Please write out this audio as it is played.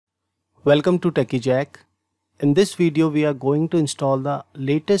Welcome to Techi. In this video, we are going to install the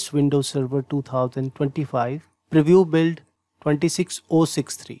latest Windows Server 2025 preview build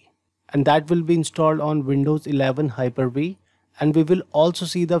 26063, and that will be installed on Windows 11 Hyper-V, and we will also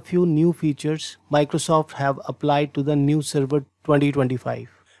see the few new features Microsoft have applied to the new Server 2025.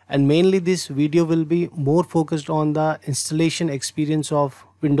 And mainly this video will be more focused on the installation experience of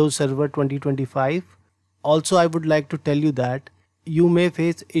Windows Server 2025. Also, I would like to tell you that you may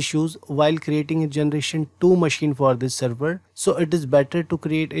face issues while creating a generation 2 machine for this server, so it is better to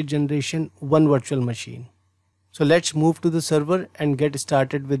create a generation 1 virtual machine. So let's move to the server and get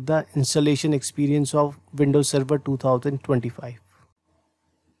started with the installation experience of Windows Server 2025.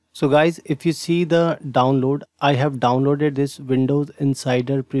 So guys, if you see the download, I have downloaded this Windows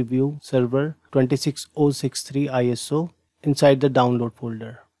Insider Preview Server 26063 ISO inside the download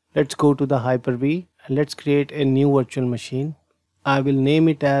folder. Let's go to the Hyper-V and let's create a new virtual machine. I will name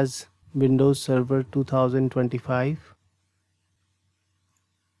it as Windows Server 2025.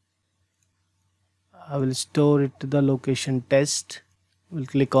 I will store it to the location test. We'll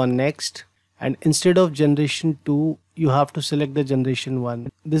click on next, and instead of generation 2 you have to select the generation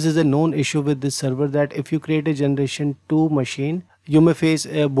 1. This is a known issue with this server that if you create a generation 2 machine you may face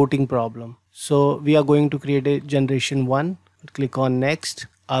a booting problem. So we are going to create a generation 1. Click on next.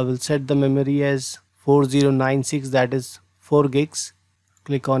 I will set the memory as 4096, that is 4 gigs.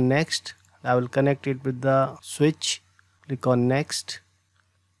 Click on next. I will connect it with the switch. Click on next.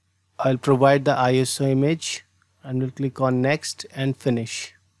 I'll provide the ISO image and we'll click on next and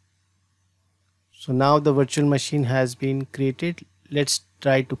finish. So now the virtual machine has been created. Let's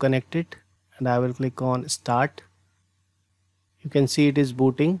try to connect it, and I will click on start. You can see it is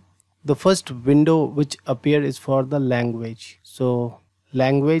booting. The first window which appeared is for the language. So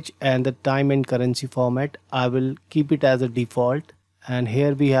language and the time and currency format, I will keep it as a default, and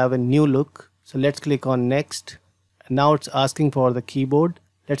here we have a new look. So let's click on next. Now it's asking for the keyboard.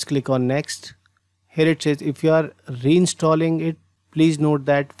 Let's click on next. Here it says if you are reinstalling it, please note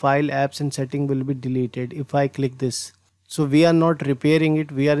that file, apps and setting will be deleted if I click this. So we are not repairing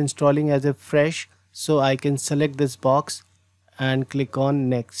it, we are installing as a fresh. So I can select this box and click on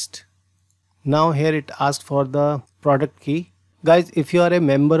next. Now here it asks for the product key. Guys, if you are a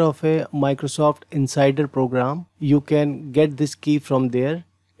member of a Microsoft Insider program, you can get this key from there.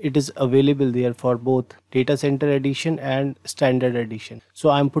 It is available there for both Data Center Edition and Standard Edition. So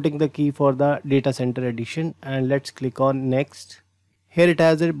I'm putting the key for the Data Center Edition, and let's click on next. Here it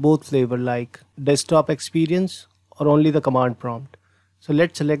has a both flavor like desktop experience or only the command prompt. So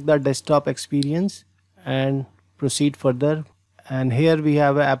let's select the desktop experience and proceed further. And here we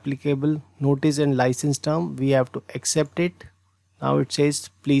have an applicable notice and license term. We have to accept it. Now it says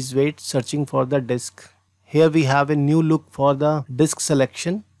please wait, searching for the disk. Here we have a new look for the disk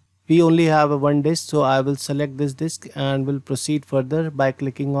selection. We only have a one disk, so I will select this disk and will proceed further by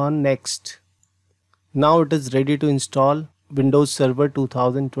clicking on next. Now it is ready to install Windows Server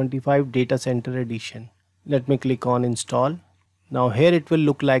 2025 Data Center Edition. Let me click on install. Now here it will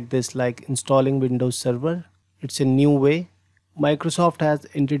look like this, like installing Windows Server. It's a new way. Microsoft has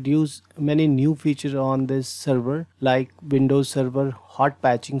introduced many new features on this server like Windows Server hot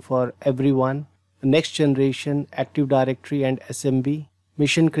patching for everyone, next generation Active Directory and SMB,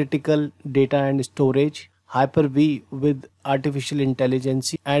 mission critical data and storage, Hyper-V with artificial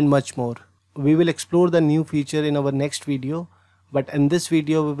intelligence, and much more. We will explore the new feature in our next video, but in this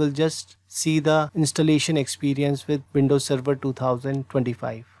video we will just see the installation experience with Windows Server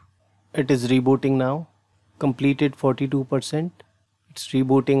 2025. It is rebooting now. Completed 42%. It's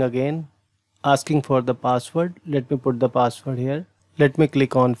rebooting again, asking for the password. Let me put the password here. Let me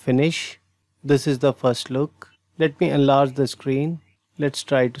click on finish. This is the first look. Let me enlarge the screen. Let's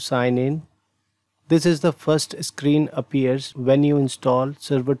try to sign in. This is the first screen appears when you install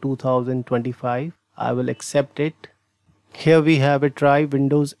Server 2025. I will accept it. Here we have a try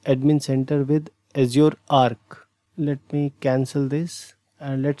Windows Admin Center with Azure Arc. Let me cancel this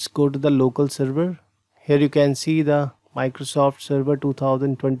and let's go to the local server. Here you can see the Microsoft Server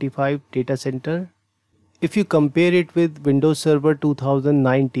 2025 data center. If you compare it with Windows Server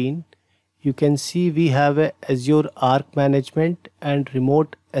 2019, you can see we have a Azure Arc management and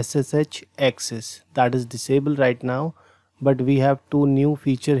remote SSH access that is disabled right now, but we have two new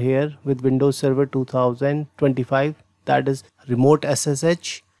features here with Windows Server 2025, that is remote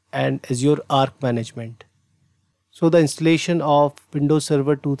SSH and Azure Arc management. So the installation of Windows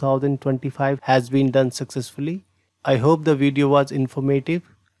Server 2025 has been done successfully. I hope the video was informative.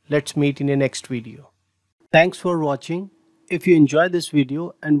 Let's meet in the next video. Thanks for watching. If you enjoyed this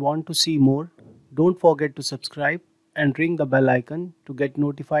video and want to see more, don't forget to subscribe and ring the bell icon to get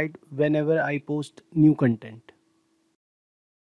notified whenever I post new content.